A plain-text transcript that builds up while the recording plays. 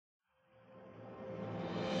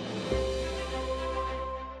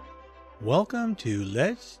Welcome to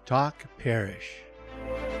Let's Talk Parish.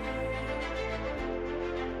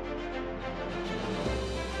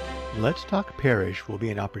 Let's Talk Parish will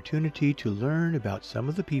be an opportunity to learn about some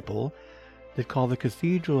of the people that call the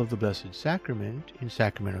Cathedral of the Blessed Sacrament in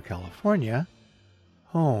Sacramento, California,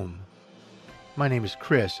 home. My name is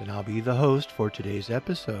Chris, and I'll be the host for today's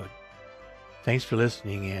episode. Thanks for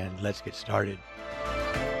listening, and let's get started.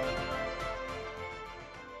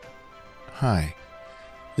 Hi,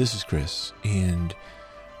 this is Chris, and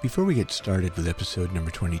before we get started with episode number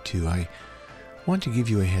 22, I want to give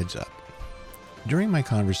you a heads up. During my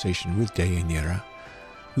conversation with Deyanira,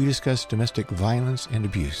 we discussed domestic violence and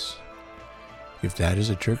abuse. If that is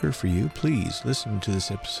a trigger for you, please listen to this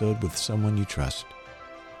episode with someone you trust.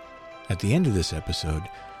 At the end of this episode,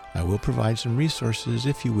 I will provide some resources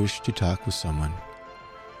if you wish to talk with someone.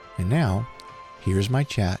 And now, here's my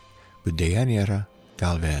chat with Deyanira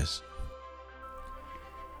Galvez.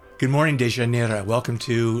 Good morning, Deyanira. Welcome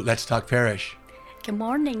to Let's Talk Parish. Good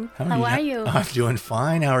morning. How are you? I'm doing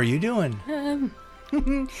fine. How are you doing?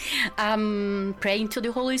 I'm praying to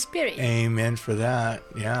the Holy Spirit. Amen for that.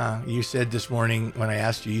 Yeah. You said this morning when I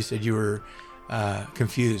asked you, you said you were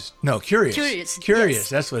confused. No, curious. Curious. Yes.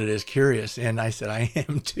 That's what it is. Curious. And I said, I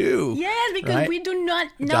am too. Yes, because right? we do not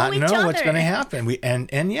know each other. What's going to happen.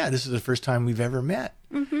 And yeah, this is the first time we've ever met.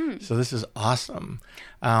 Mm-hmm. So this is awesome.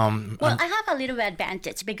 I have a little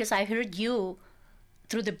advantage because I heard you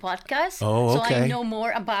through the podcast. Oh, okay. So I know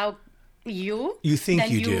more about you. You think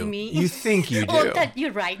than you do. Me. You think you do. Oh,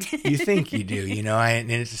 you're right. You think you do,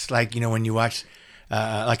 and it's just like, when you watch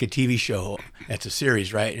like a TV show, it's a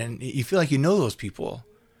series, right? And you feel like you know those people,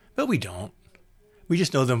 but we don't. We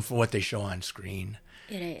just know them for what they show on screen.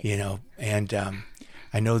 It is. And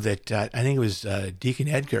I know that, I think it was Deacon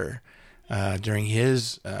Edgar, during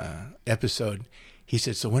his episode, he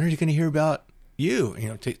said, so when are you going to hear about you,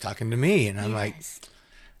 talking to me? And I'm like,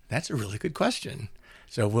 that's a really good question.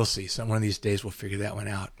 So we'll see. One of these days we'll figure that one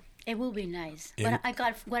out. It will be nice. What I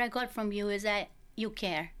got from you is that you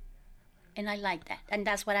care. And I like that. And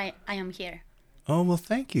that's what I am here. Oh, well,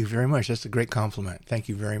 thank you very much. That's a great compliment. Thank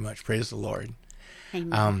you very much. Praise the Lord.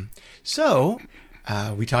 Amen.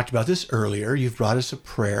 We talked about this earlier. You've brought us a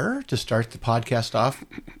prayer to start the podcast off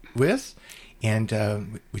with. And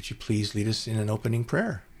would you please lead us in an opening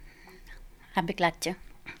prayer? I'd be glad to.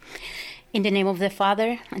 In the name of the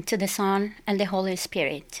Father, and to the Son, and the Holy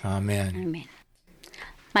Spirit. Amen. Amen.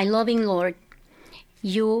 My loving Lord,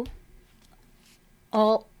 you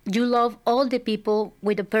love all the people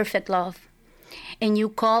with a perfect love, and you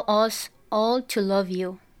call us all to love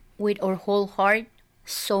you with our whole heart,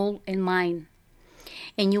 soul, and mind.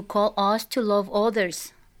 And you call us to love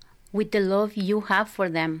others with the love you have for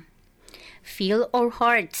them. Fill our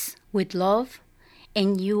hearts with love,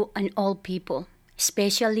 and you and all people,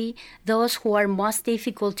 especially those who are most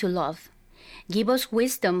difficult to love. Give us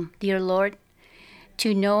wisdom, dear Lord,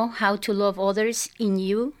 to know how to love others in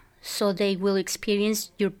you so they will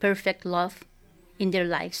experience your perfect love in their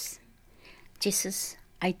lives. Jesus,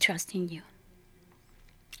 I trust in you.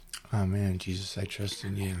 Amen. Jesus, I trust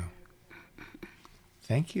in you.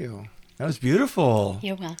 Thank you. That was beautiful.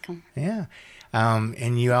 You're welcome. Yeah.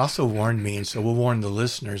 And you also warned me, and so we'll warn the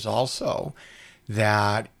listeners also,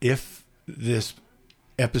 that if this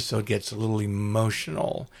episode gets a little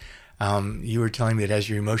emotional, you were telling me that as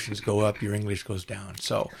your emotions go up, your English goes down.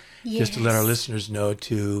 So just to let our listeners know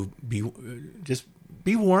to be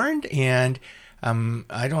warned. And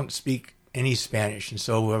I don't speak any Spanish, and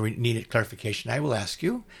so where we needed clarification, I will ask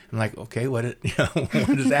you. I'm like, okay, what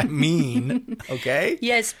does that mean? Okay.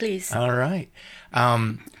 Yes, please. All right.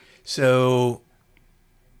 So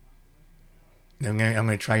I'm going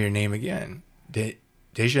to try your name again.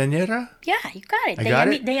 Deyanira? Yeah, you got it. I got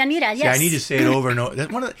it. Deyanira, yes. Yeah, I need to say it over and over.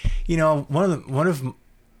 That's one of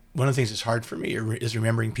the things that's hard for me is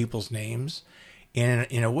remembering people's names. And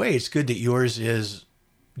in a way, it's good that yours is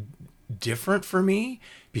different for me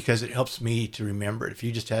because it helps me to remember it. If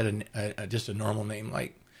you just had just a normal name,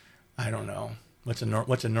 like, I don't know. What's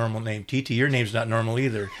a normal name? Titi, your name's not normal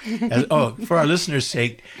either. For our listeners'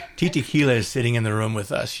 sake, Titi Keela is sitting in the room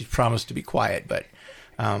with us. She promised to be quiet, but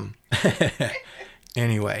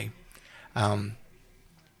anyway.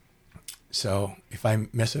 So if I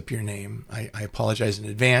mess up your name, I apologize in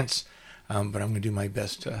advance, but I'm going to do my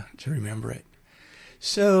best to remember it.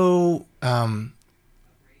 So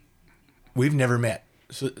we've never met.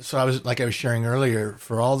 So I was sharing earlier,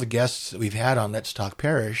 for all the guests that we've had on Let's Talk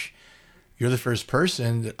Parish, you're the first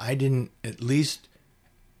person that I didn't at least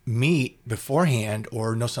meet beforehand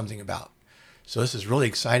or know something about. So this is really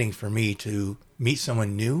exciting for me to meet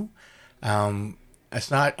someone new.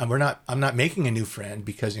 I'm not making a new friend,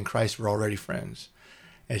 because in Christ we're already friends.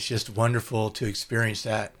 It's just wonderful to experience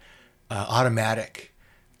that automatic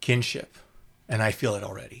kinship, and I feel it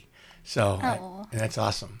already. So and that's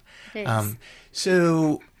awesome.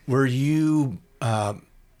 So were you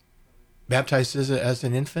baptized as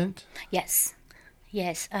an infant? Yes.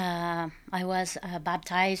 I was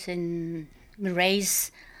baptized and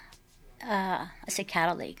raised as a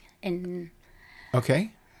Catholic.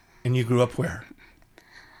 Okay. And you grew up where?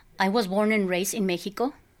 I was born and raised in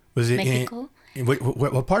Mexico. Was it Mexico? In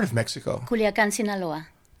what part of Mexico? Culiacan, Sinaloa.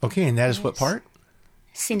 Okay, and that is what part?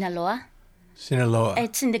 Sinaloa. Sinaloa.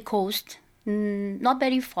 It's in the coast, not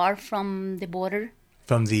very far from the border.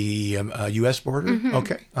 From the U.S. border? Mm-hmm.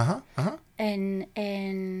 Okay. And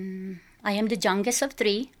I am the youngest of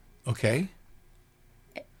three. Okay.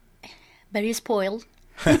 Very spoiled.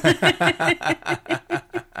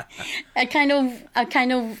 I kind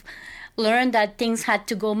of learned that things had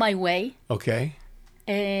to go my way. Okay.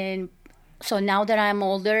 And so now that I'm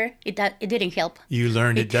older, it didn't help. You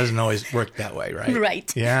learned it doesn't always work that way, right?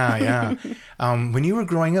 Right. Yeah. When you were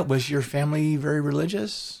growing up, was your family very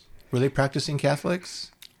religious? Were they practicing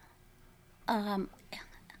Catholics?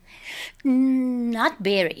 Not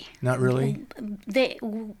very. Not really?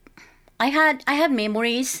 I had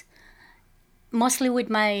memories mostly with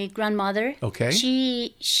my grandmother. Okay.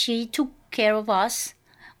 She took care of us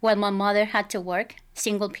while my mother had to work,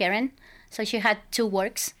 single parent. So she had two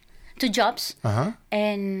jobs. Uh-huh.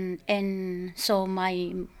 And so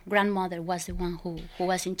my grandmother was the one who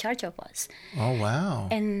was in charge of us. Oh, wow.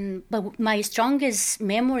 But my strongest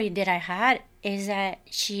memory that I had is that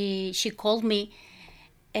she called me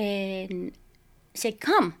and said,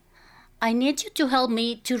 "Come, I need you to help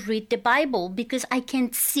me to read the Bible because I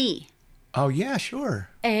can't see." Oh, yeah, sure.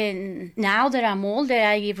 And now that I'm older,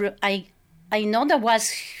 I know that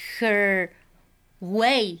was her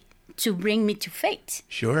way to bring me to faith.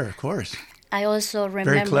 Sure, of course. I also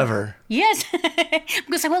remember. Very clever. Yes,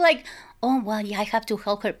 because I was like, "Oh well, yeah, I have to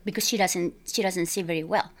help her because she doesn't see very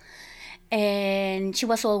well," and she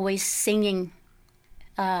was always singing,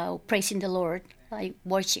 praising the Lord, like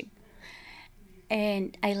worship,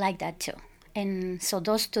 and I like that too. And so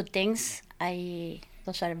those two things,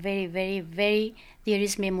 those are very, very, very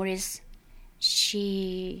dearest memories.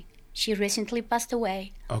 She recently passed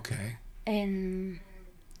away. Okay. And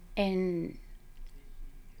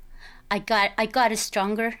I got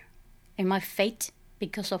stronger in my faith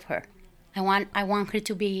because of her. I want her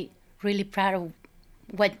to be really proud of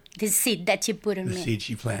what the seed that she put in me. The seed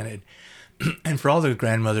she planted. And for all the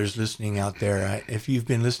grandmothers listening out there, if you've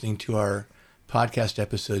been listening to our podcast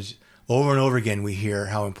episodes, over and over again we hear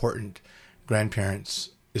how important grandparents,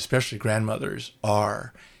 especially grandmothers,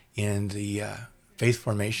 are in the faith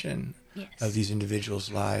formation of these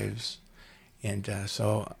individuals' lives. And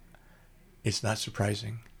so it's not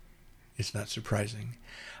surprising. It's not surprising.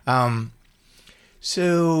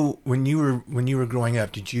 So when you were growing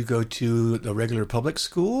up, did you go to a regular public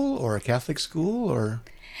school or a Catholic school or?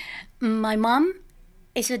 My mom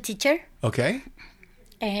is a teacher. Okay.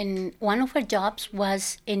 And one of her jobs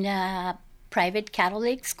was in a private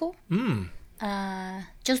Catholic school.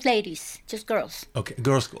 Just ladies, just girls. Okay,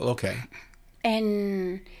 girls' school. Okay.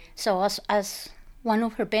 And so as one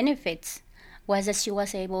of her benefits was that she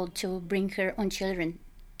was able to bring her own children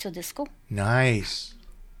to the school. Nice.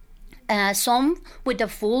 Some with a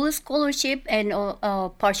full scholarship and a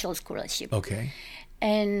partial scholarship. Okay.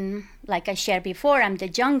 And like I shared before, I'm the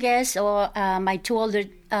youngest, or my two older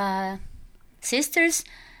sisters,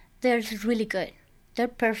 they're really good. They're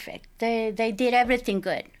perfect. They did everything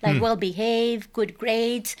good, like well-behaved, good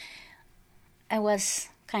grades. I was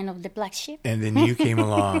kind of the black sheep. And then you came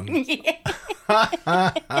along.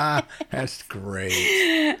 That's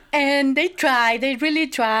great. And they really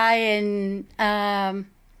try, and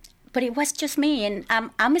but it was just me, and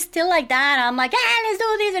I'm still like that. I'm like, let's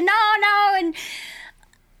do this, and no, and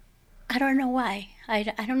I don't know why. I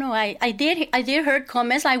don't know. I did hear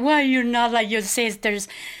comments like, "Why you're not like your sisters?"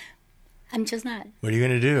 I'm just not. What are you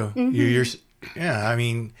going to do? Mm-hmm. Yeah, I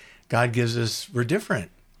mean, God gives us, we're different.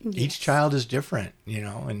 Yes. Each child is different,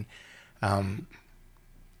 and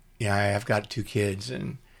I've got two kids,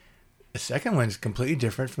 and the second one's completely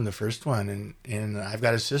different from the first one, and I've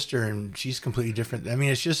got a sister, and she's completely different. I mean,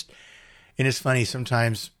 it's just, and it's funny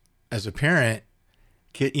sometimes as a parent,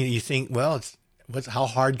 you think, well, how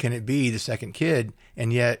hard can it be, the second kid,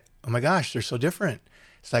 and yet, oh my gosh, they're so different.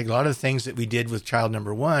 It's like a lot of the things that we did with child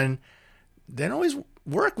number one, they don't always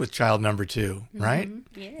work with child number 2, right?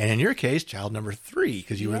 Yes. And in your case, child number 3,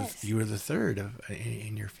 because you Yes. were the third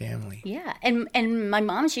in your family. Yeah, and my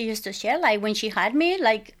mom, she used to share, like, when she had me,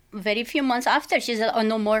 like, very few months after, she said, "Oh,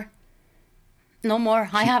 no more. No more.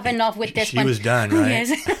 I have enough with this She one." was done, right?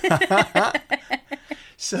 Yes.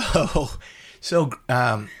 So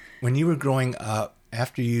when you were growing up,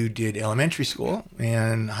 after you did elementary school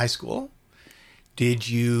and high school, did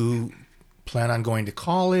you plan on going to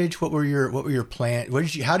college? What were your plans?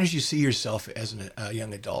 How did you see yourself as a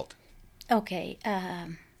young adult? Okay.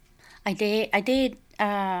 I did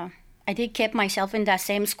keep myself in that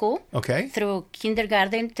same school. Okay. Through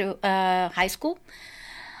kindergarten, through high school.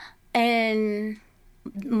 And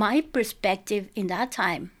my perspective in that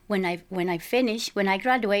time, when I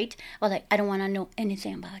graduate, I was like, I don't want to know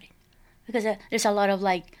anything about it, because there's a lot of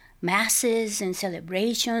like masses and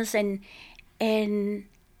celebrations, and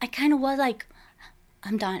I kind of was like,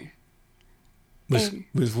 I'm done. Was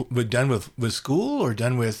done with school or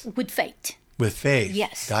done with faith. With faith?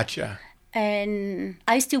 Yes. Gotcha. And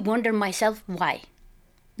I still wonder myself why.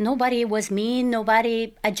 Nobody was mean.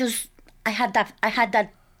 Nobody. I had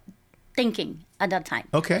that thinking at that time.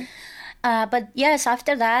 Okay. But yes,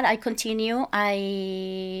 after that, I continue.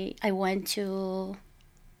 I went to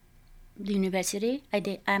the university. I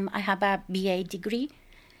have a BA degree.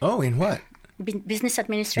 Oh, in what? Business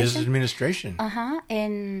administration. Business administration.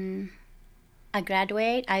 And I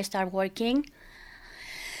graduate. I start working.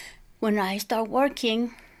 When I start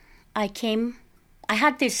working, I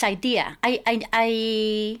had this idea.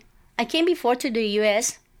 I came before to the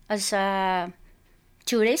U.S. as a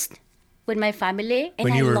tourist with my family,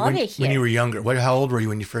 and I love it here. When you were younger, how old were you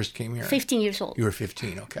when you first came here? 15 years old. You were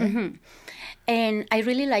 15, okay. And I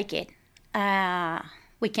really like it.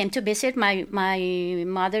 We came to visit my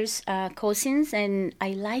mother's cousins, and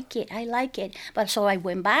I like it. But so I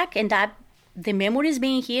went back, and the memories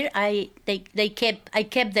being here, I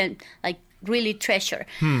kept them like really treasure.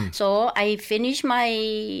 So I finished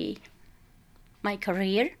my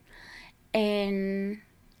career, and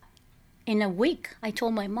in a week I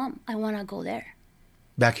told my mom I want to go there.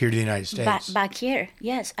 Back here to the United States. Back here,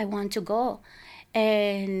 yes, I want to go,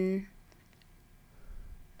 and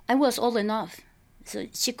I was old enough, so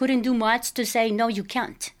she couldn't do much to say no, you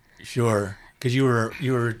can't. Sure, because you were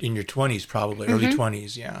in your 20s probably, early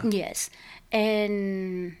 20s, yeah. Yes,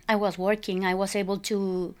 and I was working. I was able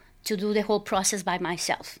to do the whole process by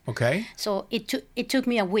myself. Okay. So it took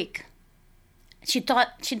me a week. She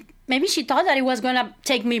thought that it was gonna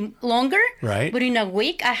take me longer. Right. But in a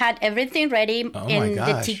week, I had everything ready, and the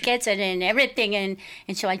gosh. tickets and everything, and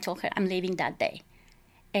so I told her I'm leaving that day,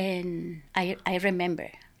 and I remember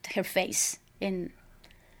her face, and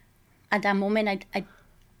at that moment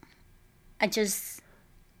I just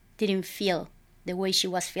didn't feel the way she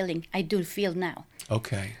was feeling. I do feel now.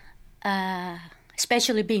 Okay.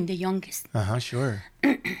 Especially being the youngest. Sure.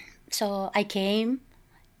 So I came.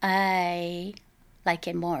 I like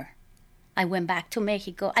it more. I went back to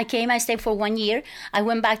Mexico. I stayed for 1 year. I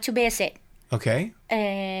went back to visit. Okay.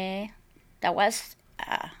 That was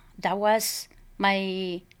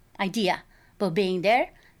my idea. But being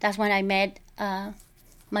there, that's when I met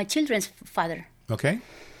my children's father. Okay.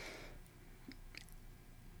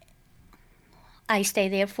 I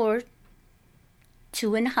stayed there for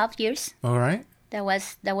 2.5 years. All right. That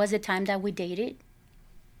was the time that we dated,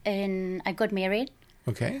 and I got married.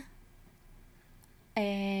 Okay.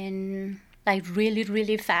 And like really,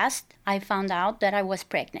 really fast, I found out that I was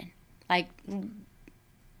pregnant. Like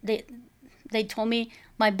they told me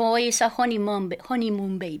my boy is a honeymoon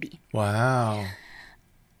baby. Wow.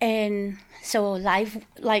 And so life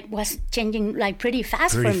was changing pretty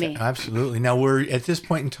fast for me. Absolutely. Now, at this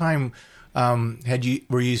point in time,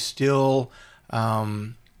 were you still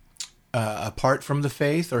apart from the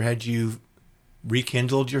faith, or had you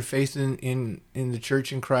rekindled your faith in the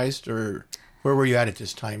church in Christ, or where were you at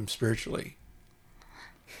this time spiritually?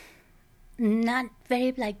 Not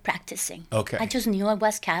very practicing. Okay. I just knew I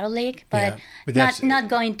was Catholic, but not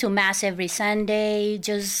going to mass every Sunday,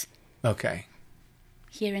 just okay,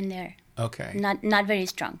 here and there. Okay. Not very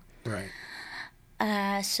strong. Right.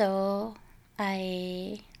 So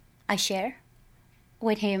I share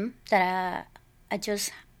with him that I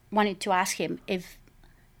just wanted to ask him if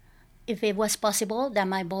it was possible that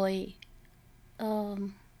my boy,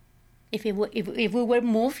 if we were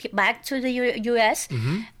moved back to the U.S.,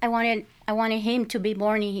 I wanted him to be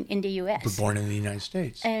born in the U.S. Born in the United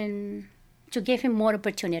States, and to give him more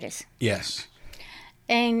opportunities. Yes.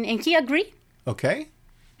 And he agreed. Okay.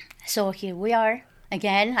 So here we are.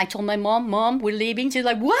 Again, I told my mom, we're leaving. She's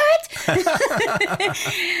like, what?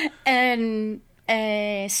 And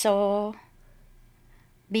so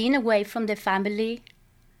being away from the family,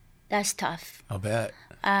 that's tough. I'll bet.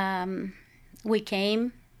 We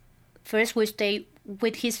came, first we stayed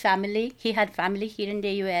with his family. He had family here in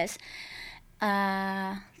the U.S.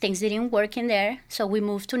 Things didn't work in there, so we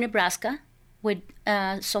moved to Nebraska with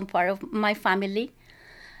some part of my family.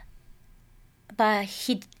 But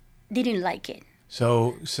he didn't like it.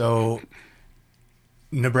 So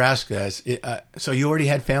Nebraska, so you already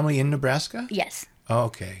had family in Nebraska? Yes. Oh,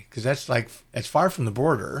 okay, because it's far from the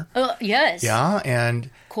border. Yes. Yeah,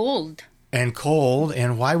 and Cold. And cold,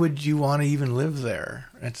 and why would you want to even live there?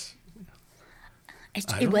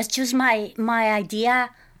 It was just my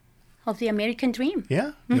idea of the American dream.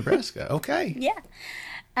 Yeah, Nebraska. Okay. Yeah.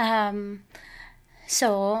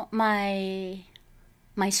 So my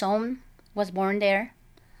son was born there.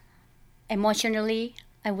 Emotionally,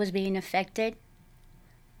 I was being affected.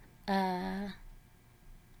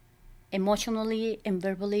 Emotionally and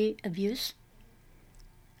verbally abused.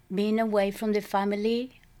 Being away from the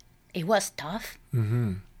family, it was tough.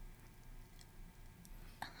 Mm-hmm.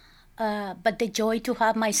 But the joy to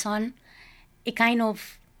have my son, it kind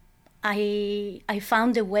of, I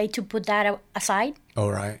found a way to put that aside.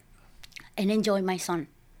 All right. And enjoy my son.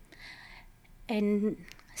 And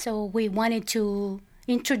so we wanted to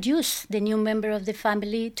introduce the new member of the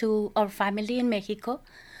family to our family in Mexico.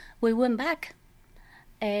 We went back.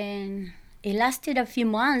 And it lasted a few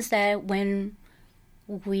months that when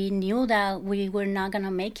we knew that we were not going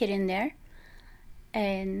to make it in there.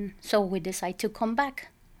 And so we decided to come back.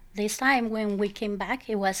 This time when we came back,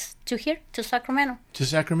 it was to here, to Sacramento. To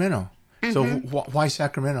Sacramento. Mm-hmm. So why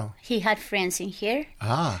Sacramento? He had friends in here.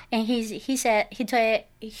 Ah. And he said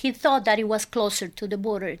he thought that it was closer to the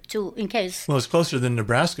border in case. Well, it's closer than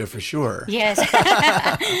Nebraska for sure. Yes.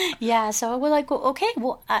 Yeah. So we're like, okay,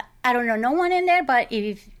 well, I don't know no one in there, but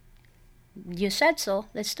if you said so,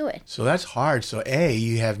 let's do it. So that's hard. So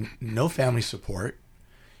you have no family support.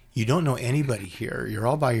 You don't know anybody here. You're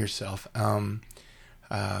all by yourself. How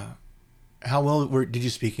well did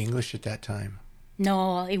you speak English at that time?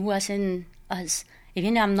 No, it wasn't as,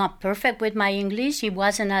 even though I'm not perfect with my English, it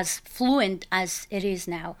wasn't as fluent as it is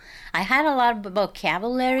now. I had a lot of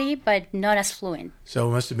vocabulary, but not as fluent. So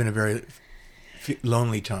it must have been a very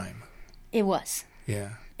lonely time. It was.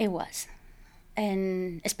 Yeah. It was.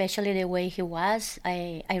 And especially the way he was.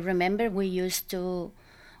 I remember we used to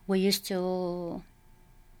live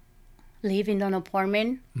in an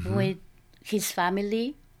apartment with his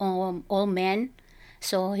family, all men.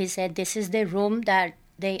 So he said, this is the room that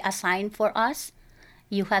they assigned for us.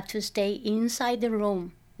 You have to stay inside the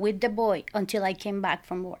room with the boy until I came back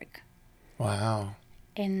from work. Wow.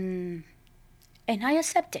 And I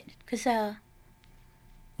accepted because... well,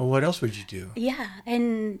 what else would you do? Yeah,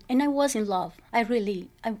 and I was in love. I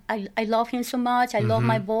love him so much. I love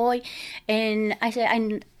my boy. And I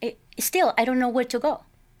said, still, I don't know where to go.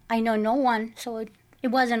 I know no one, so it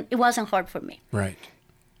wasn't hard for me. Right.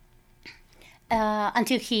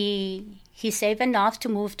 Until he saved enough to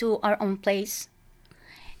move to our own place.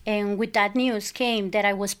 And with that news came that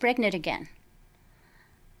I was pregnant again.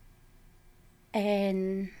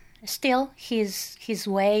 And still, his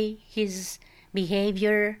way, his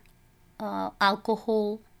behavior,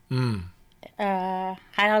 alcohol, had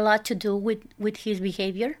a lot to do with his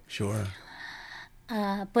behavior. Sure.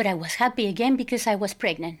 But I was happy again because I was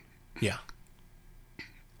pregnant. Yeah.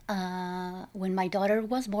 When my daughter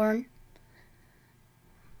was born,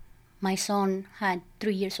 my son had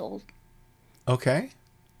 3 years old. Okay.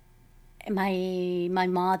 My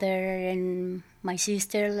mother and my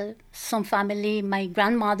sister, some family, my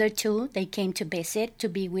grandmother too, they came to visit, to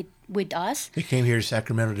be with us. They came here to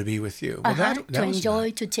Sacramento to be with you. Well, that to was enjoy,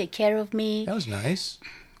 nice. to take care of me. That was nice.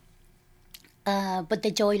 But the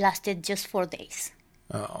joy lasted just 4 days.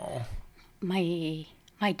 Oh. My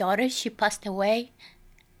daughter, she passed away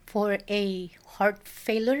for a heart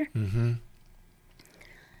failure. Mm-hmm.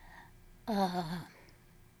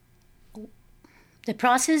 The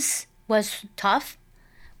process was tough,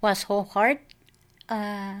 was so hard.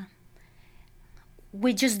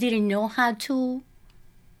 We just didn't know how to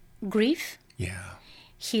grieve. Yeah.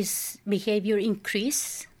 His behavior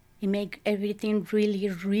increased. It made everything really,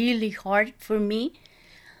 really hard for me.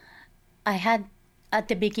 At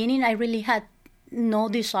the beginning, I really had no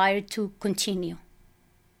desire to continue.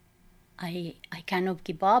 I kind of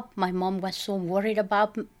give up. My mom was so worried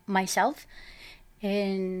about myself.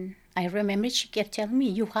 And I remember she kept telling me,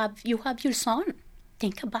 you have your son.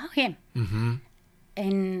 Think about him. Mm-hmm.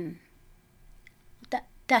 And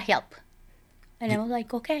that helped. And I was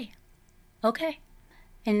like, okay.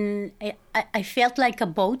 And I felt like a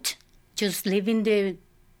boat, just leaving the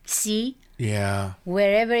sea. Yeah.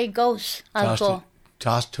 Wherever it goes, I'll go.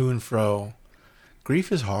 tossed to and fro.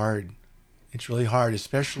 Grief is hard. It's really hard,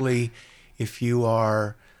 especially if you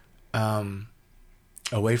are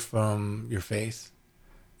away from your faith.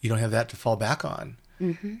 You don't have that to fall back on,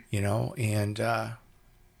 you know, and the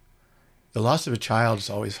loss of a child is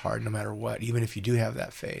always hard no matter what, even if you do have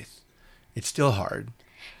that faith. It's still hard.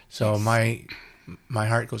 So yes. my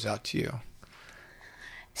heart goes out to you.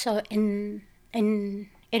 So, and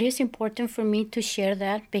it is important for me to share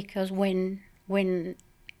that because when we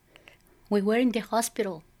were in the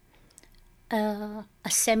hospital, a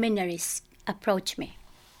seminarist approached me,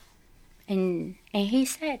 and he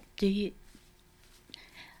said,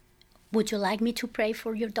 would you like me to pray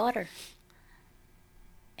for your daughter?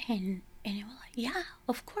 And I was like, yeah,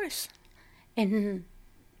 of course. And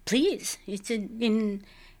please,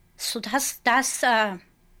 so that's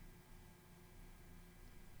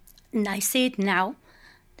and I say it now,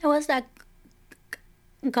 that was like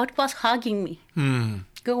God was hugging me.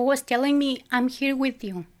 God was telling me, I'm here with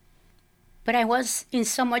you. But I was in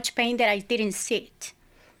so much pain that I didn't see it.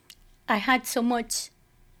 I had so much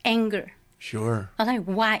anger. Sure. I was like,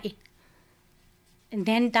 why? And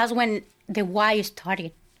then that's when the why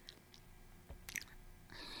started.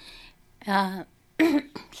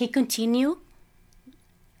 He continued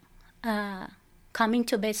coming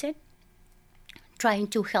to visit, trying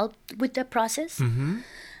to help with the process.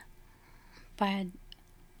 But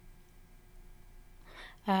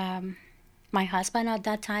my husband at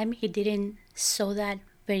that time, he didn't saw that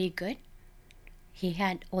very good. He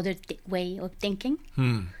had other way of thinking.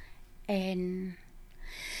 And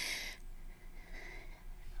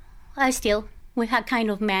we had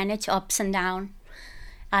kind of managed ups and downs.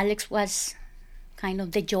 Alex was kind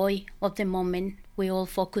of the joy of the moment. We all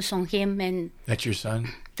focus on him. And that's your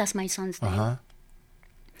son? That's my son's name.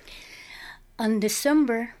 On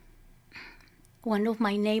December, one of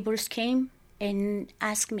my neighbors came and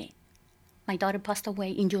asked me. My daughter passed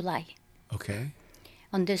away in July. Okay.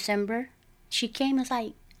 On December, she came and was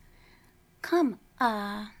like, come,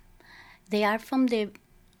 they are from the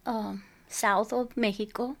south of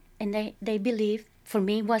Mexico, and they believe, for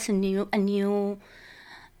me, it was a new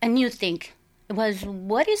thing. It was,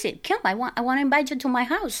 what is it? Come, I want to invite you to my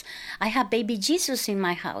house. I have baby Jesus in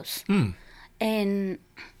my house. And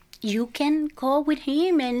you can go with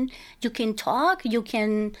him and you can talk, you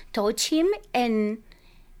can touch him, and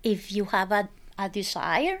if you have a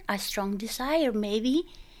desire, a strong desire, maybe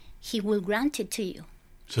he will grant it to you.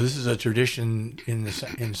 So this is a tradition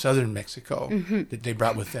in southern Mexico that they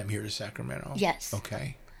brought with them here to Sacramento. Yes.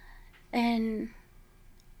 Okay. And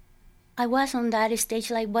I was on that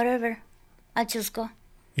stage like, whatever, I'll just go.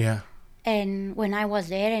 Yeah. And when I was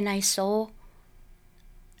there and I saw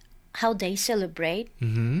how they celebrate,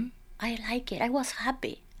 I like it. I was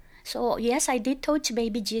happy. So yes, I did touch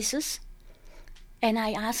baby Jesus. And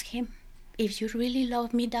I asked him, if you really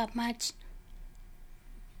love me that much,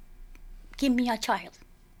 give me a child.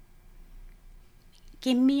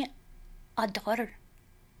 Give me a daughter.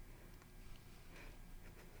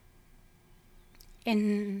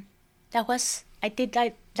 And I did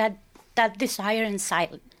that desire in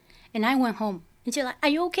silence. And I went home. And she's like, are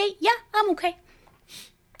you okay? Yeah, I'm okay.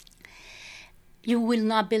 You will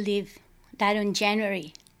not believe that in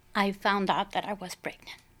January, I found out that I was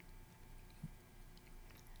pregnant.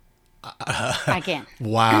 Again.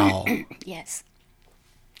 Wow. Yes.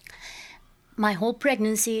 My whole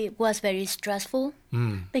pregnancy was very stressful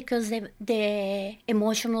because the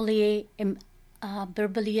emotionally,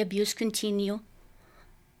 verbally abuse continued.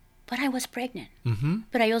 But I was pregnant.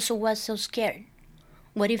 But I also was so scared.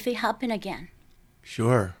 What if it happened again?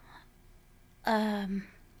 Sure. It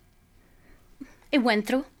went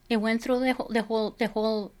through the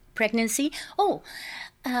whole pregnancy.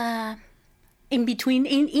 In between,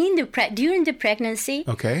 during the pregnancy,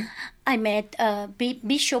 okay, I met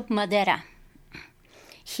Bishop Madera.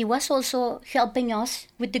 He was also helping us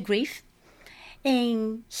with the grief,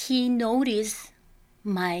 and he noticed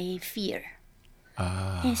my fear.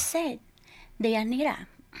 He said, Deyanira,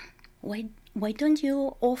 why don't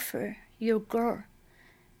you offer your girl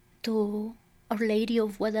to Our Lady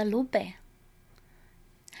of Guadalupe?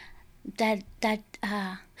 That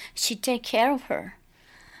she take care of her.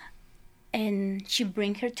 And she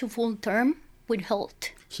bring her to full term with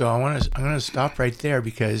health. So I'm going to stop right there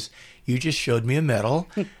because you just showed me a medal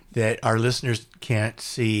that our listeners can't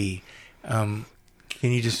see. Can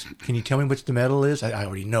you tell me what the medal is? I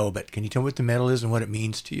already know, but can you tell me what the medal is and what it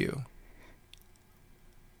means to you?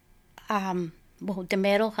 Well, the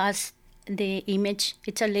medal has the image.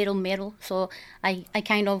 It's a little medal, so I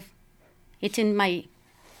kind of, it's in my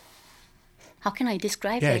how can I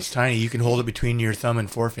describe Yeah, it? it's tiny. You can hold it between your thumb and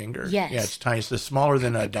forefinger. Yes. Yeah, it's tiny. It's smaller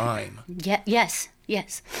than a dime. Yeah,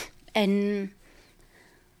 yes. And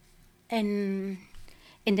in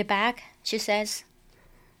the back, she says,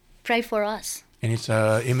 pray for us. And it's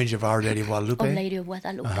an image of Our Lady of Guadalupe. Of Lady of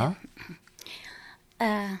Guadalupe. Uh-huh.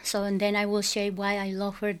 And then I will say why I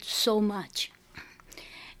love her so much.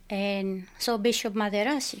 And so Bishop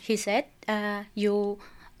Madera, he said, you,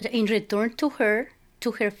 in return to her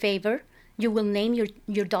favor, you will name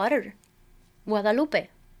your daughter Guadalupe.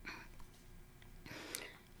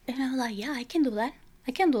 And I was like, yeah, I can do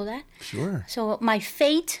that. Sure. So my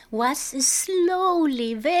faith was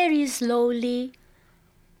slowly, very slowly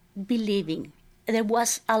believing. There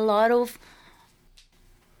was a lot of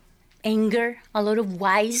anger, a lot of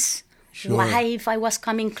whys. Sure. Why, if I was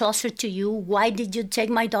coming closer to you, why did you take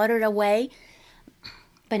my daughter away?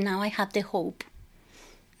 But now I have the hope.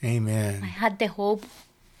 Amen. I had the hope.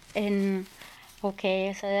 And,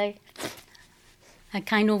 okay, so I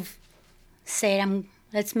kind of said,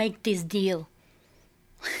 let's make this deal.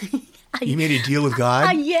 You made a deal with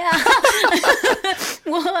God? Yeah.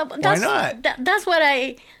 Well, why not? That's what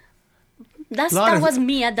that was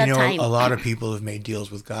me at that time. A lot of people have made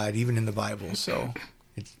deals with God, even in the Bible, so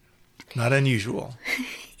it's not unusual.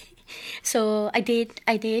 So I did.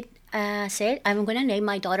 Said I'm going to name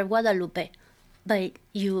my daughter Guadalupe, but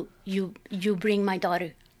you bring my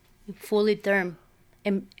daughter fully term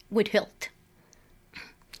and with health.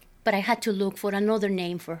 But I had to look for another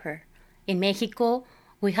name for her. In Mexico,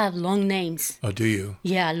 we have long names. Oh, do you?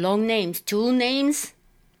 Yeah, long names. 2 names,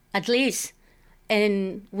 at least.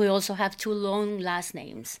 And we also have 2 long last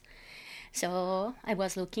names. So I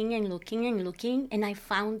was looking, and I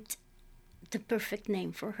found the perfect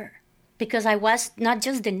name for her. Because I was not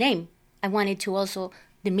just the name, I wanted to also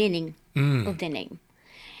the meaning of the name.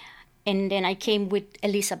 And then I came with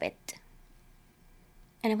Elizabeth.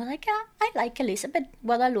 And I was like, I like Elizabeth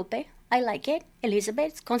Guadalupe. I like it.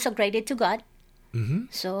 Elizabeth, consecrated to God. Mm-hmm.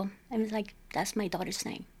 So I was like, that's my daughter's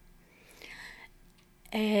name.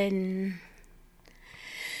 And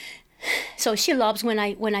so she loves when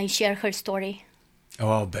I share her story. Oh,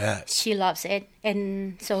 I'll bet. She loves it.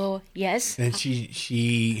 And so, yes. And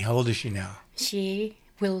she how old is she now? She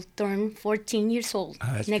will turn 14 years old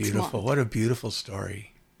That's next beautiful. month. What a beautiful story.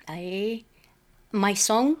 My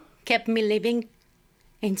song kept me living,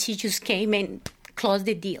 and she just came and closed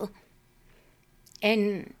the deal.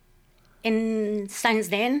 And since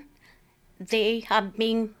then, they have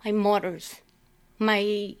been my mothers,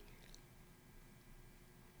 my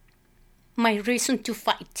reason to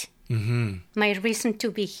fight, my reason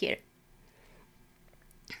to be here.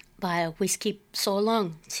 But we skip so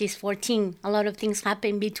long. She's 14. A lot of things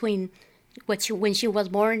happened between when she was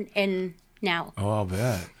born and now. Oh, I'll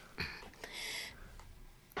bet.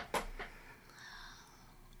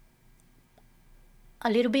 A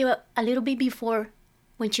little bit before,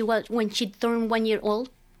 when she turned 1 year old,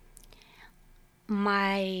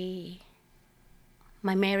 my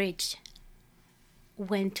marriage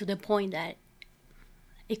went to the point that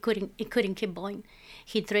it couldn't keep going.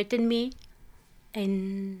 He threatened me,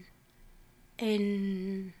 and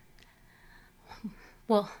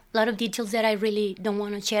well, a lot of details that I really don't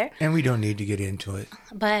want to share. And we don't need to get into it.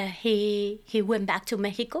 But he went back to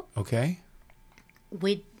Mexico. Okay.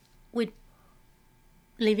 With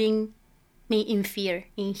leaving me in fear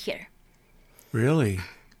in here. Really?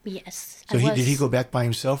 Yes. So did he go back by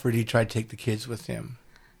himself, or did he try to take the kids with him?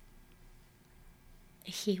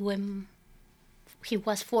 He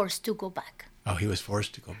was forced to go back. Oh, he was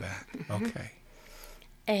forced to go back. Okay.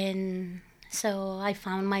 And so I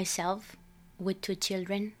found myself with 2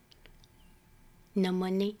 children, no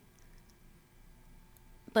money,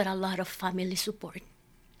 but a lot of family support.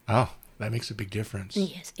 Oh, that makes a big difference.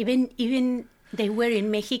 Yes. Even they were in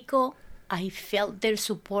Mexico, I felt their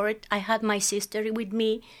support. I had my sister with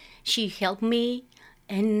me. She helped me,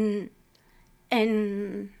 and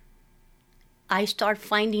I start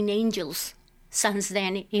finding angels since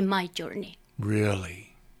then in my journey.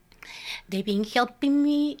 Really? They've been helping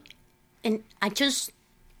me, and I'm just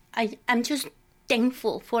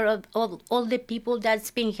thankful for all the people that's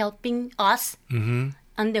been helping us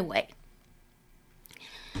on the way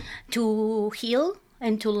to heal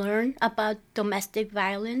and to learn about domestic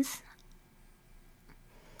violence.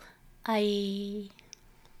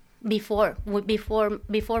 Before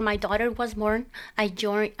my daughter was born, I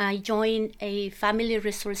joined a family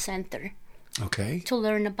resource center. Okay. To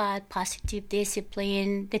learn about positive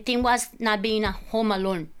discipline. The thing was not being at home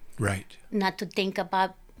alone. Right. Not to think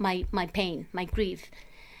about my pain, my grief.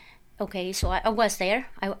 Okay, so I was there.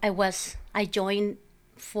 I joined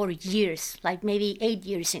for years, like maybe 8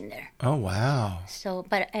 years in there. Oh, wow. So,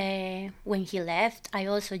 but when he left, I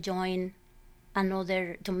also joined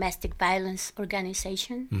another domestic violence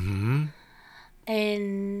organization. Mm-hmm.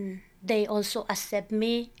 And they also accept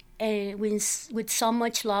me with so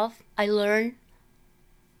much love. I learned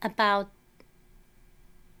about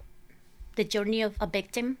the journey of a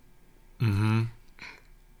victim. Mm-hmm.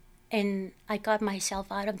 And I got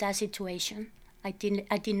myself out of that situation. I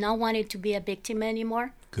did not want it to be a victim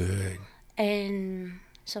anymore. Good. And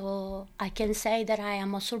so I can say that I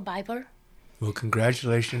am a survivor. Well,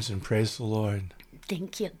 congratulations and praise the Lord.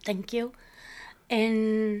 Thank you.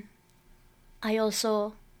 And I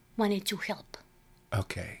also wanted to help.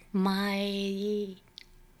 Okay. I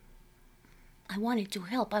wanted to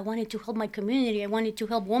help. I wanted to help my community. I wanted to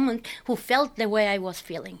help women who felt the way I was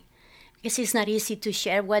feeling. Because it's not easy to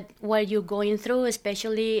share what you're going through,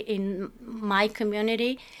 especially in my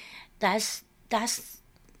community. That's not.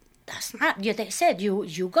 They said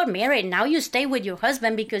you got married. Now you stay with your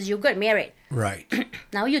husband because you got married. Right.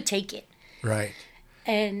 Now you take it. Right.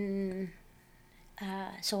 And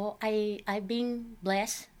so I've been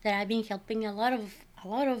blessed that I've been helping a lot of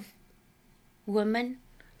women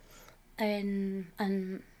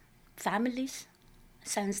and families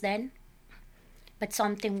since then. But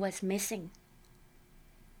something was missing.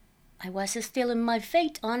 I was still in my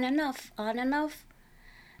faith on and off.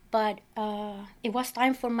 But it was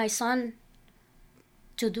time for my son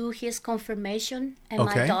to do his confirmation and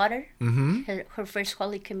my daughter, her first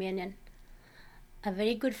Holy Communion. A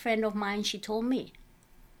very good friend of mine, she told me,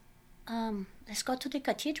 let's go to the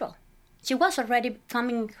cathedral. She was already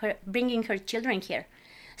bringing her children here.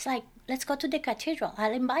 It's like, let's go to the cathedral.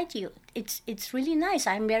 I'll invite you. It's really nice.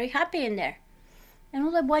 I'm very happy in there. And I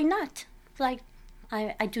was like, why not? Like,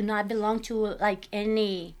 I do not belong to like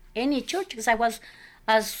any church because I was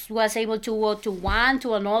able to go to one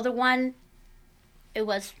to another one. It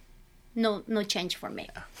was no change for me.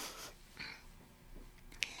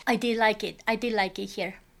 I did like it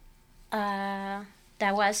here. That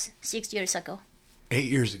was 6 years ago. 8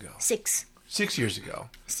 years ago. 6. 6 years ago.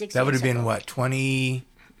 6 that would years have been ago. what, 20?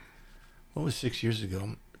 What was 6 years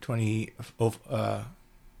ago?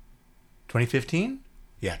 2015?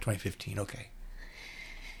 Yeah, 2015. Okay.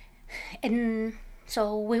 And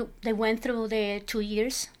so they went through the 2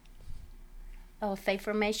 years of faith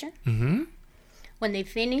formation. Mm-hmm. When they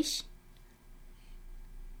finished,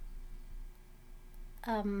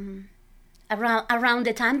 around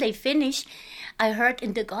the time they finished, I heard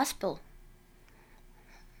in the gospel,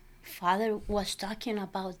 Father was talking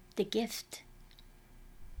about the gift,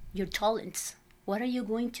 your talents. What are you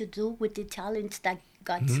going to do with the talents that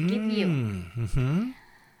God's give you? Mm-hmm.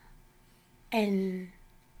 And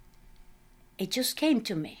it just came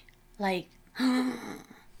to me, like,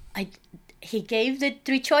 he gave the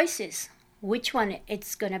 3 choices. Which one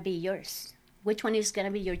it's gonna be yours? Which one is gonna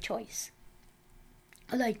be your choice?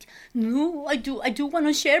 Like, no, I do want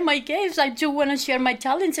to share my gifts. I do want to share my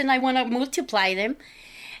talents, and I want to multiply them.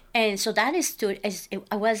 And so that is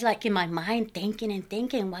I was like in my mind thinking,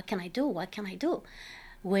 what can I do?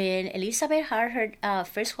 When Elizabeth had her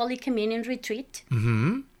first Holy Communion retreat,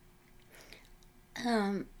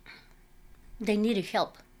 they needed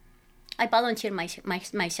help. I volunteered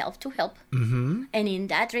myself to help. Mm-hmm. And in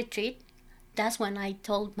that retreat, that's when I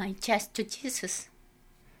told my chest to Jesus.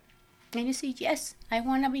 And you say, yes, I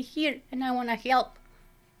want to be here and I want to help.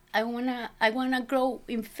 I wanna grow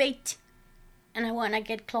in faith and I want to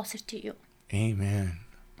get closer to you. Amen.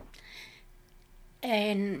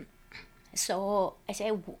 And so I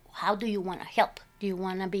said, how do you want to help? Do you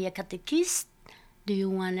want to be a catechist? Do you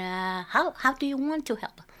want to, how do you want to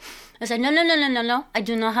help? I said, no. I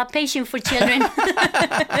do not have patience for children.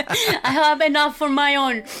 I have enough for my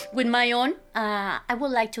own. With my own, I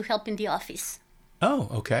would like to help in the office. Oh,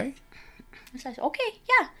 okay. I said, okay,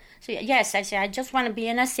 yeah. So yes, I said, I just want to be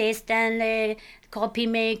an assistant, a copy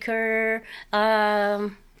maker,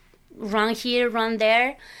 run here, run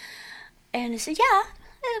there. And I said, yeah,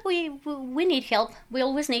 we need help. We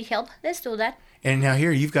always need help. Let's do that. And now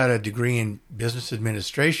here you've got a degree in business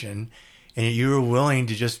administration, and you were willing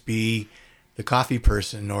to just be the coffee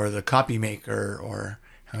person or the copy maker, or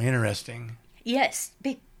how interesting. Yes,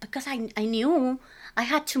 because I knew I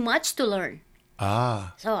had too much to learn.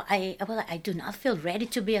 Ah. So I do not feel ready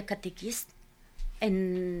to be a catechist.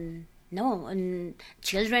 And no, and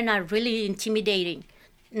children are really intimidating.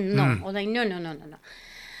 No, like, no.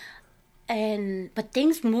 But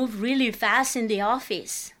things move really fast in the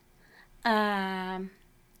office.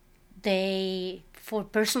 They, for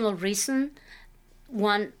personal reason,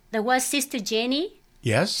 there was Sister Jenny,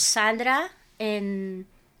 Yes. Sandra, and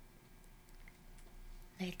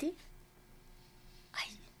Letty?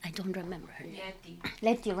 I don't remember her name.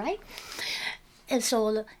 Letty, right? And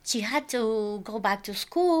so she had to go back to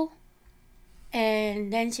school.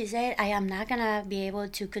 And then she said, I am not going to be able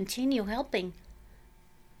to continue helping.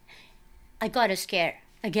 I got scared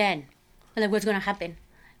again. Like, what's going to happen?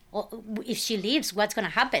 If she leaves, what's going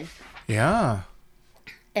to happen? Yeah.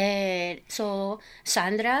 And so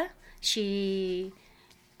Sandra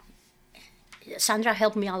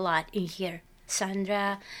helped me a lot in here.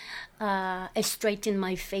 Sandra straightened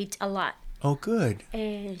my faith a lot. Oh, good.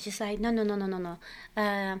 And she's like, no.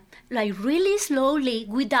 Like really slowly,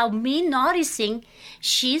 without me noticing,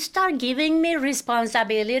 she started giving me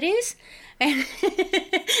responsibilities. And,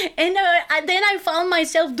 then I found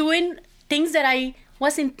myself doing things that I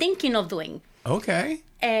wasn't thinking of doing. Okay.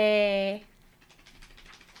 I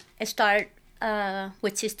start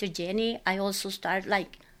with Sister Jenny. I also start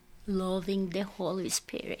like loving the Holy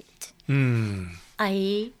Spirit. In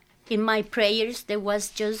my prayers, there was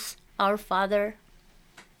just Our Father,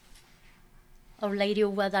 Our Lady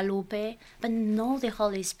of Guadalupe, but no the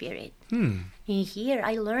Holy Spirit. In here,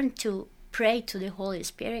 I learned to pray to the Holy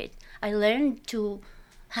Spirit. I learned to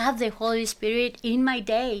have the Holy Spirit in my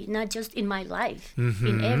day, not just in my life,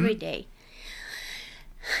 in every day.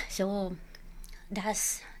 So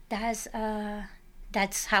that's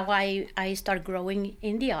how I start growing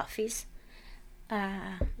in the office.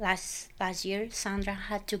 Last year, Sandra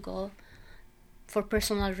had to go for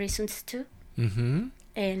personal reasons too.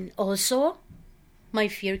 And also, my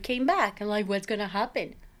fear came back. I'm like, what's gonna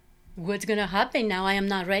happen? What's gonna happen now? I am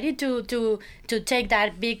not ready to take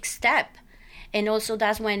that big step. And also,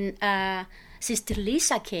 that's when Sister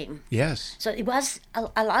Lisa came. Yes. So it was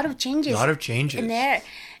a lot of changes. A lot of changes in there.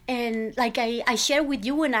 And like I shared with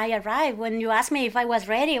you when I arrived, when you asked me if I was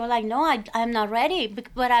ready, I was like, no, I'm not ready.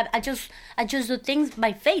 But I just do things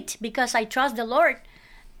by faith because I trust the Lord.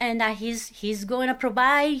 And that he's going to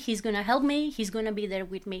provide, he's going to help me, he's going to be there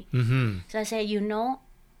with me. So I say,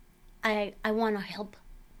 I want to help.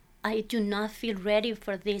 I do not feel ready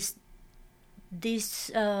for this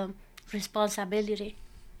responsibility.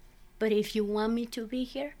 But if you want me to be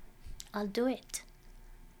here, I'll do it.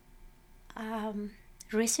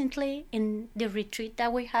 Recently, in the retreat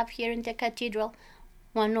that we have here in the cathedral,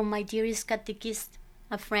 one of my dearest catechists,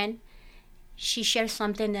 a friend, she shared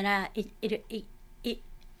something that it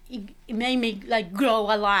made me like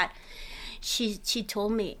grow a lot. She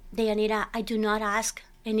told me, Deyanira, I do not ask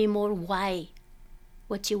anymore why,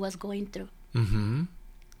 what she was going through.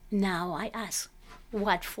 Now I ask,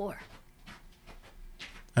 what for?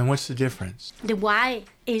 And what's the difference? The why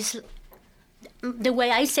is, the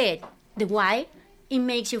way I say it, the why, it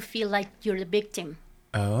makes you feel like you're the victim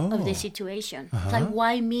of the situation. It's like,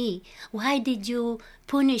 why me? Why did you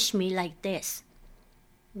punish me like this?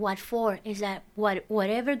 What for? Is that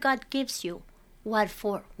whatever God gives you, what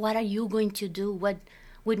for? What are you going to do? With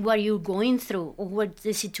what you're going through, or what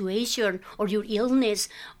the situation, or your illness,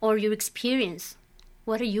 or your experience?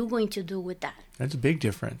 What are you going to do with that? That's a big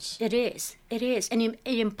difference. It is, and it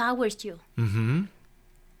empowers you.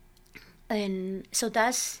 And so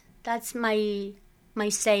that's my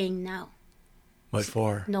saying now. What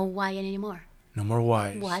for? No why anymore. No more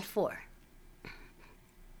whys. What for?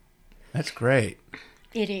 That's great.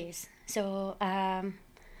 It is. So I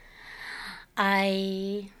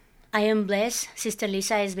am blessed. Sister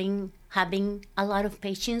Lisa has been having a lot of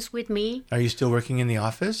patience with me. Are you still working in the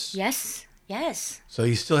office? Yes. So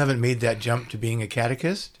you still haven't made that jump to being a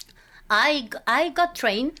catechist? I got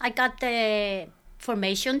trained. I got the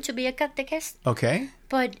formation to be a catechist. Okay.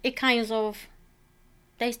 But it kind of,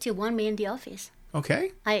 they still want me in the office.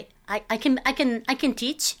 Okay. I can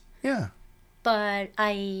teach. Yeah. But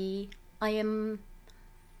I kind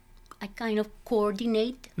of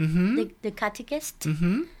coordinate the catechist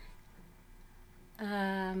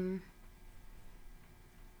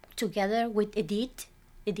together with Edith.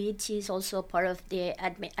 Edith, she's also part of the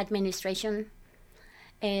administration,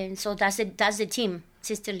 and so that's the team.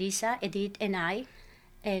 Sister Lisa, Edith, and I,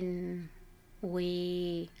 and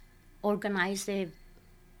we organize the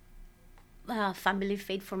family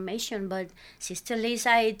faith formation. But Sister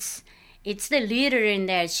Lisa, it's the leader in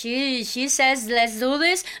there. She says, let's do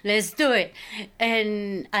this, let's do it.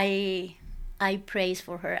 And I praise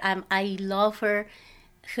for her. I love her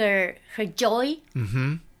joy.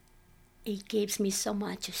 It gives me so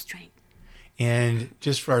much strength. And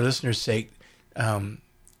just for our listeners' sake,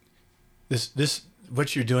 this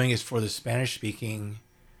what you're doing is for the Spanish-speaking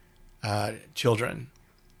children.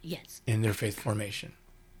 Yes. In their faith formation.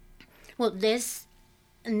 Well,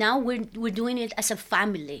 now we're doing it as a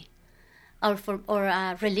family.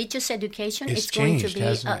 or religious education. It's going to changed, be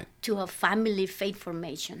hasn't it? to a family faith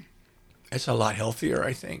formation. It's a lot healthier,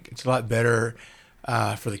 I think. It's a lot better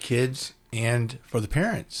for the kids and for the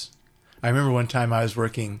parents. I remember one time I was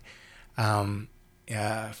working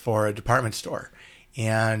for a department store,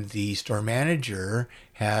 and the store manager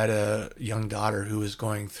had a young daughter who was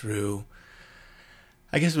going through,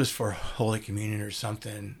 I guess it was for Holy Communion or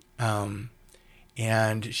something, and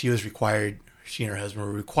she and her husband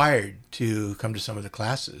were required to come to some of the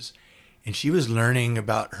classes, and she was learning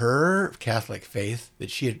about her Catholic faith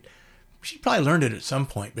that she'd probably learned it at some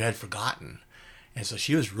point but had forgotten. And so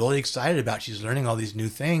she was really excited about, she's learning all these new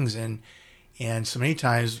things. And so many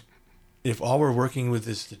times, if all we're working with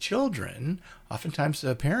is the children, oftentimes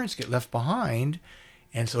the parents get left behind.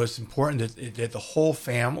 And so it's important that the whole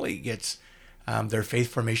family gets their faith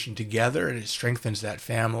formation together, and it strengthens that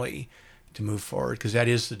family to move forward, because that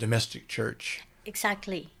is the domestic church.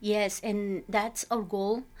 Exactly. Yes. And that's our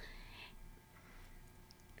goal.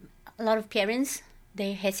 A lot of parents,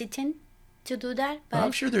 they're hesitant to do that, but Well,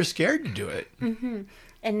 I'm sure they're scared to do it. Mm-hmm.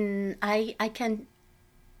 And I can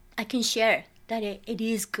share that it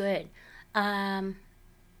is good. My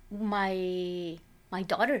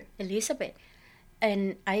daughter Elizabeth,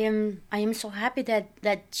 and I am so happy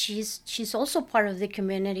that she's also part of the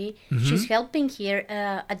community. Mm-hmm. She's helping here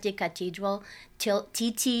at the cathedral. Till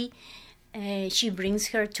Titi, she brings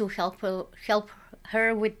her to help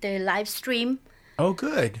her with the live stream. Oh,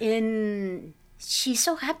 good. And she's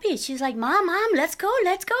so happy. She's like, Mom, let's go.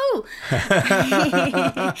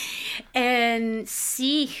 And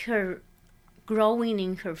see her growing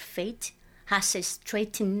in her faith, has a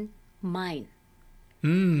straightened mind.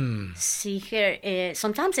 See her,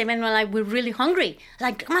 sometimes even when we're really hungry,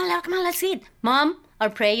 like, come on, let's eat. Mom, our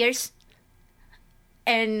prayers.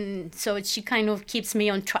 And so she kind of keeps me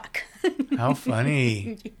on track. How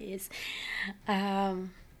funny. Yes.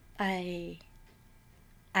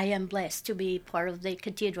 I am blessed to be part of the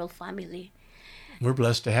cathedral family. We're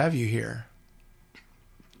blessed to have you here.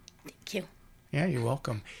 Thank you. Yeah, you're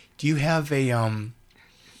welcome. Do you have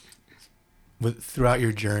throughout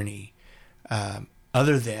your journey,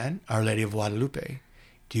 other than Our Lady of Guadalupe,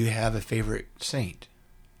 do you have a favorite saint?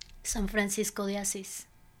 San Francisco de Asís.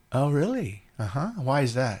 Oh, really? Why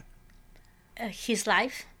is that? His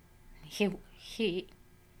life, he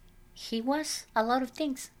was a lot of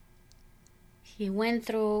things. He went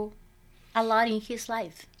through a lot in his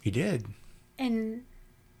life. He did. And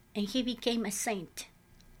he became a saint.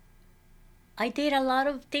 I did a lot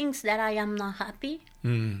of things that I am not happy.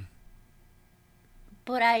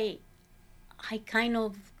 But I kind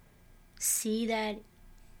of see that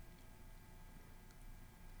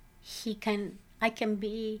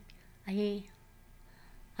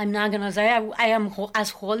I'm not gonna say I am as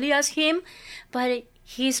holy as him, but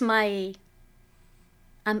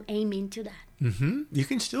I'm aiming to that. You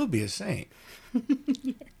can still be a saint.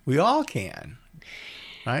 We all can.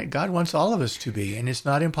 Right? God wants all of us to be, and it's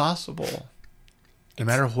not impossible. No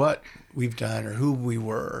matter what we've done or who we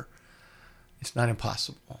were, it's not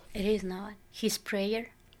impossible. It is not. His prayer,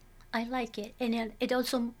 I like it. And it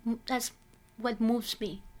also, that's what moves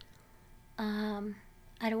me.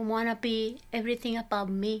 I don't want to be everything about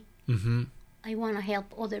me. I want to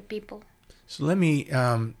help other people. So let me,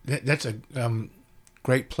 that's a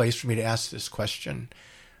great place for me to ask this question,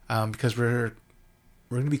 because we're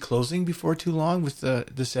going to be closing before too long with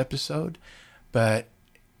this episode. But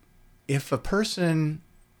if a person,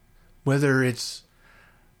 whether it's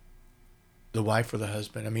the wife or the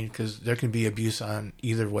husband, I mean, because there can be abuse on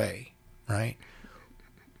either way, right?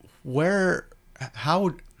 How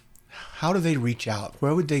do they reach out?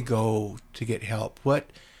 Where would they go to get help? What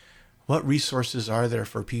resources are there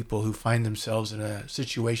for people who find themselves in a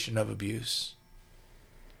situation of abuse?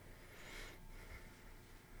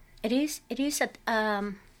 It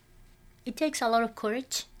takes a lot of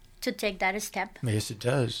courage to take that step. Yes, it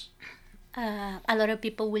does. A lot of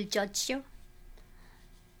people will judge you,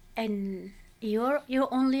 and you're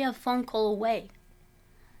only a phone call away.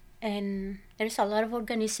 And there's a lot of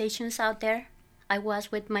organizations out there. I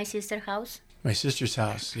was with My Sister's House. My Sister's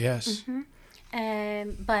House, yes.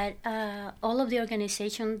 But all of the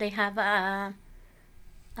organizations, they have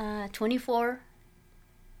 24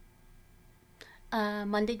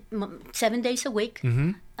 7 days a week.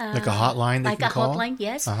 Like a hotline that you can call? Like a hotline,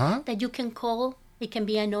 yes. That you can call. It can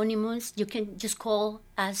be anonymous. You can just call,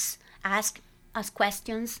 ask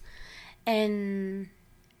questions. And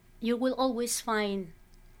you will always find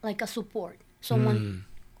like a support, someone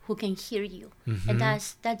who can hear you. And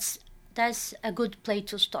that's that's a good place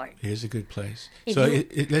to start. It is a good place. If So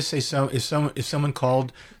you- let's say if someone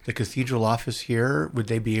called the cathedral office here, would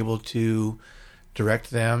they be able to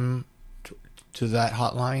direct them to that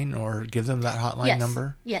hotline or give them that hotline Yes.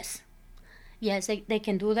 number? Yes, they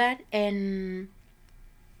can do that, and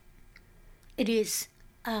it is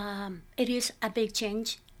a big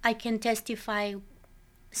change. I can testify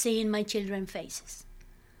seeing my children's faces.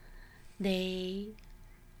 Even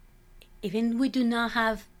we do not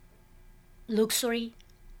have luxury,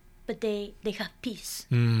 but they have peace.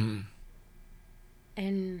 Mm.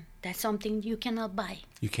 And that's something you cannot buy.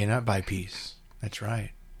 You cannot buy peace. That's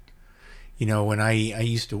right. You know, when I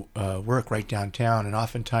used to work right downtown, and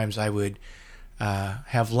oftentimes I would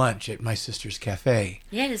have lunch at my sister's cafe,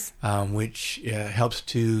 Yes. which helps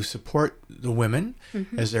to support the women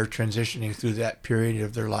as they're transitioning through that period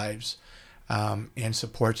of their lives, and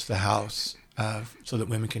supports the house so that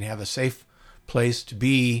women can have a safe place to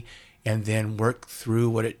be, and then work through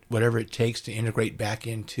whatever it takes to integrate back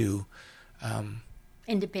into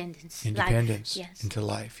Independence. independence, Life. Yes. into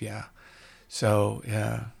life. Yeah. So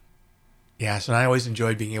so I always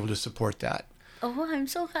enjoyed being able to support that. Oh, I'm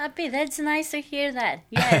so happy. That's nice to hear that.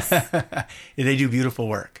 Yes. They do beautiful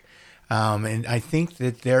work. And I think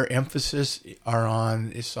that their emphasis are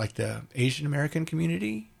on, it's like the Asian American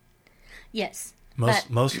community, Yes.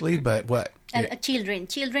 mostly, but what? Children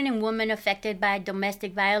and women affected by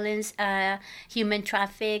domestic violence, human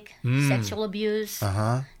traffic, sexual abuse.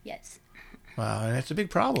 Uh-huh. Yes. Wow, and it's a big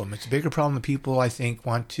problem. It's a bigger problem than people, I think,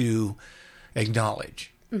 want to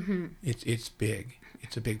acknowledge. Mm-hmm. It's big.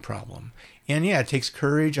 It's a big problem. And yeah, it takes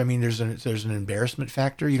courage. I mean, there's an embarrassment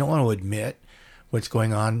factor. You don't want to admit what's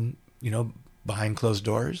going on, behind closed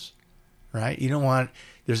doors, right? You don't want,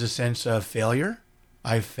 there's a sense of failure.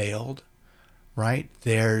 I've failed, right?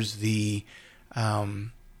 There's the,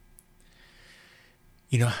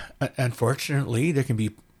 unfortunately, there can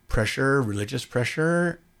be pressure, religious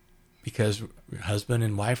pressure, because husband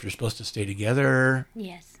and wife are supposed to stay together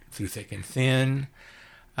Yes. through thick and thin.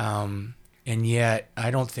 And yet, I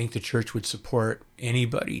don't think the church would support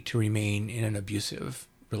anybody to remain in an abusive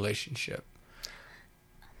relationship.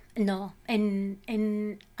 No, and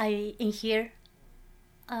in here,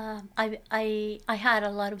 I had a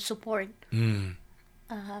lot of support.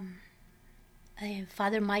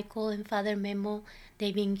 Father Michael and Father Memo,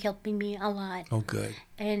 they've been helping me a lot. Oh, good.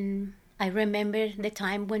 And I remember the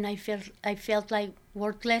time when I felt like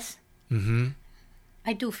worthless. Mm-hmm.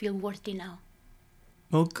 I do feel worthy now.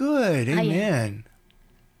 Oh, good. I am. Amen.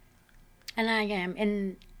 And I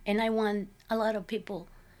am. And I want a lot of people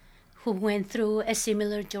who went through a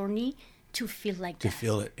similar journey to feel like To that.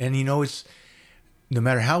 feel it. And it's, no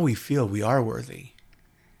matter how we feel, we are worthy,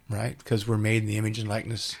 right? Because we're made in the image and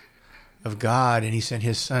likeness of God, and He sent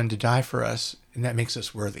His Son to die for us, and that makes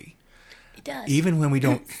us worthy. It does. Even when we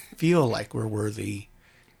don't feel like we're worthy,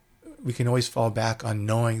 we can always fall back on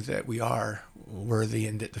knowing that we are worthy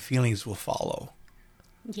and that the feelings will follow.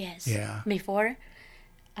 Yes. Yeah. Before,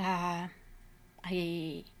 I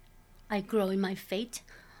grew in my faith.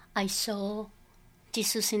 I saw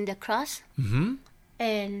Jesus in the cross, Mm-hmm.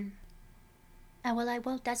 and I was like,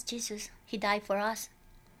 well, that's Jesus. He died for us.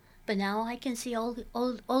 But now I can see all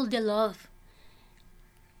the love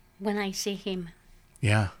when I see Him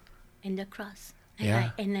Yeah. in the cross. And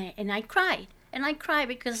Yeah. I cried. And I cried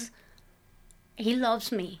because He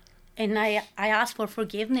loves me. And I asked for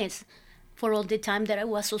forgiveness for all the time that I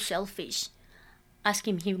was so selfish,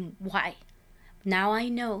 asking Him why. Now I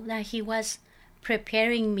know that He was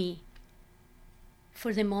preparing me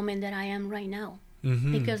for the moment that I am right now.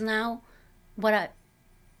 Mm-hmm. Because now,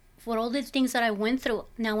 for all the things that I went through,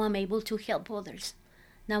 now I'm able to help others.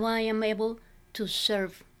 Now I am able to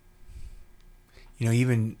serve.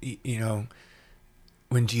 Even,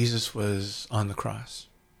 when Jesus was on the cross,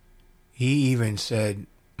 He even said,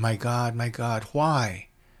 my God, why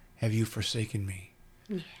have you forsaken me?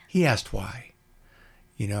 Yeah. He asked why,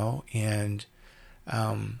 and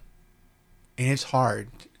it's hard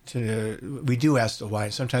we do ask the why.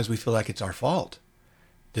 Sometimes we feel like it's our fault.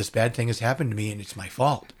 This bad thing has happened to me and it's my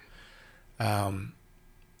fault. And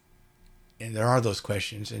there are those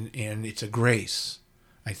questions, and it's a grace,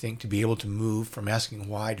 I think, to be able to move from asking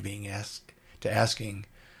why to asking,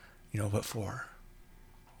 what for?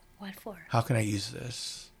 What for? How can I use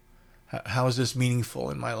this? How is this meaningful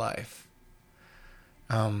in my life?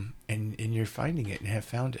 And you're finding it and have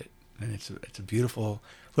found it. And it's a beautiful,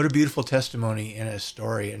 what a beautiful testimony and a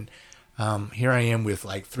story. And here I am with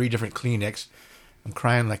like 3 different Kleenex. I'm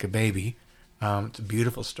crying like a baby. It's a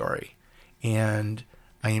beautiful story. And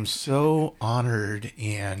I am so honored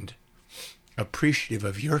and appreciative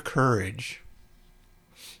of your courage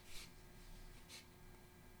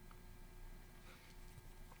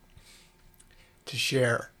to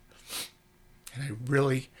share. And I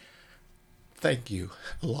really thank you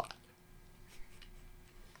a lot.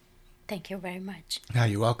 Thank you very much.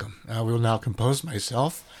 You're welcome. I will now compose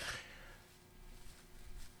myself.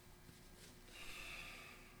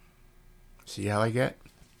 See how I get?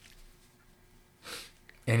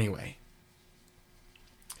 Anyway.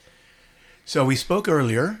 So we spoke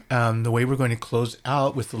earlier, the way we're going to close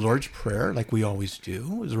out with the Lord's Prayer, like we always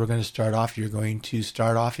do, is we're going to start off, you're going to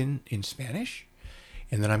start off in Spanish,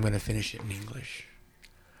 and then I'm going to finish it in English.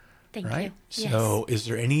 Thank right? you. So is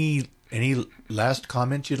there any last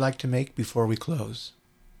comments you'd like to make before we close?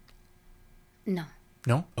 No.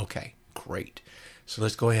 No? Okay, great. So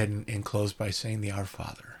let's go ahead and close by saying the Our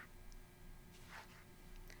Father.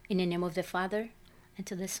 In the name of the Father, and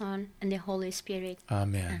to the Son, and the Holy Spirit.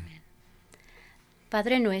 Amen. Amen.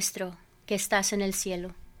 Padre nuestro, que estás en el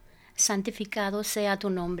cielo, santificado sea tu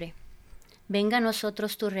nombre. Venga a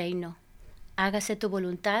nosotros tu reino. Hágase tu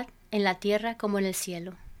voluntad en la tierra como en el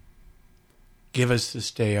cielo. Give us this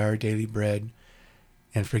day our daily bread,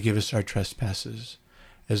 and forgive us our trespasses,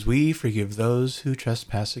 as we forgive those who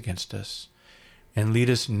trespass against us. And lead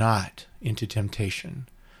us not into temptation,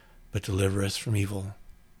 but deliver us from evil.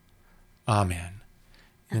 Amen.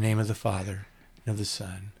 In the name of the Father, and of the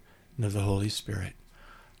Son, and of the Holy Spirit.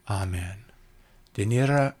 Amen.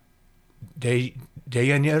 Deyanira?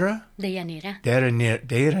 Deyanira.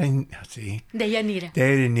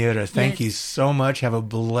 Thank you so much. Have a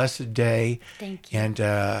blessed day. Thank you. And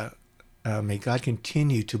may God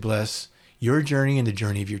continue to bless your journey and the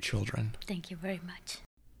journey of your children. Thank you very much.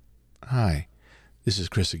 Hi, this is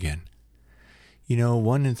Chris again.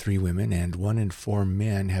 1 in 3 women and 1 in 4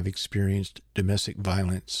 men have experienced domestic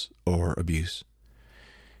violence or abuse.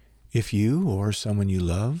 If you or someone you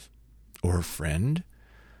love or a friend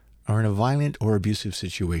are in a violent or abusive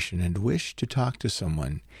situation and wish to talk to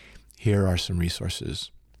someone, here are some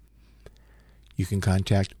resources. You can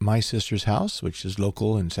contact My Sister's House, which is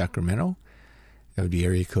local in Sacramento. That would be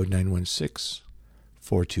area code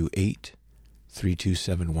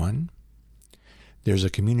 916-428-3271. There's a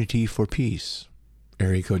Community for Peace,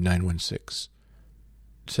 area code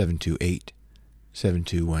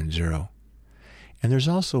 916-728-7210. And there's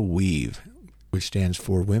also WEAVE, which stands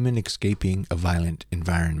for Women Escaping a Violent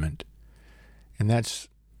Environment. And that's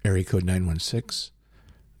area code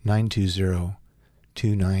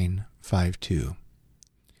 916-920-2952.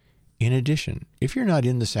 In addition, if you're not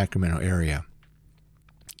in the Sacramento area,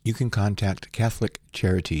 you can contact Catholic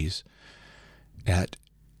Charities at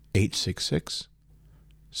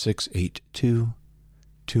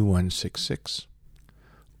 866-682-2166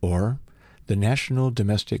 or the National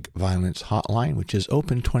Domestic Violence Hotline, which is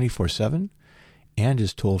open 24/7 and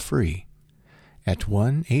is toll-free at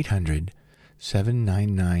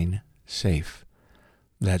 1-800-799-SAFE.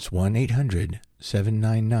 That's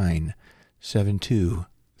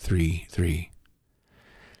 1-800-799-7233.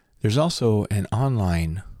 There's also an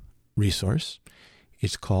online resource.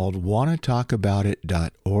 It's called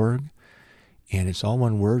wannatalkaboutit.org, and it's all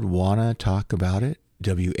one word, Wanna Talk About It,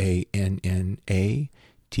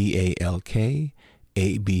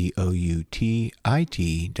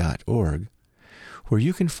 WANNATALKABOUTIT.org, where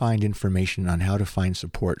you can find information on how to find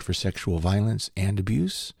support for sexual violence and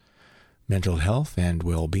abuse, mental health and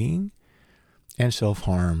well-being, and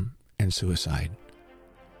self-harm and suicide.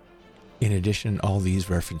 In addition, all these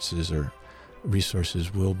references or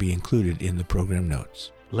resources will be included in the program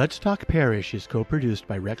notes. Let's Talk Parish is co-produced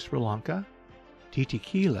by Rex Rolanka, Titi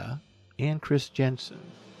Keela, and Chris Jensen.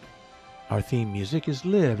 Our theme music is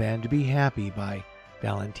Live and Be Happy by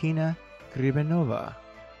Valentina Kribenova.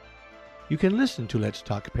 You can listen to Let's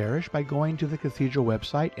Talk Parish by going to the Cathedral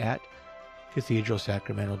website at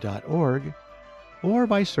cathedralsacramento.org or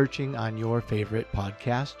by searching on your favorite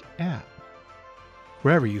podcast app.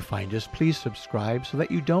 Wherever you find us, please subscribe so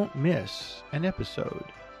that you don't miss an episode.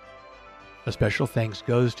 A special thanks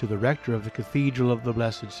goes to the rector of the Cathedral of the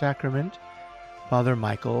Blessed Sacrament, Father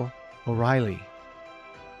Michael O'Reilly.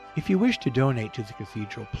 If you wish to donate to the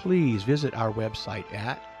Cathedral, please visit our website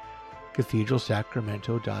at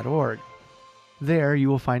cathedralsacramento.org. There you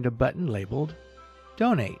will find a button labeled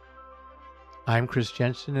Donate. I'm Chris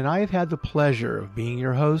Jensen, and I have had the pleasure of being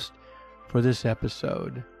your host for this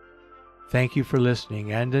episode. Thank you for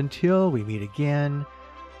listening, and until we meet again,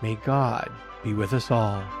 may God be with us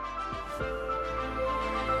all.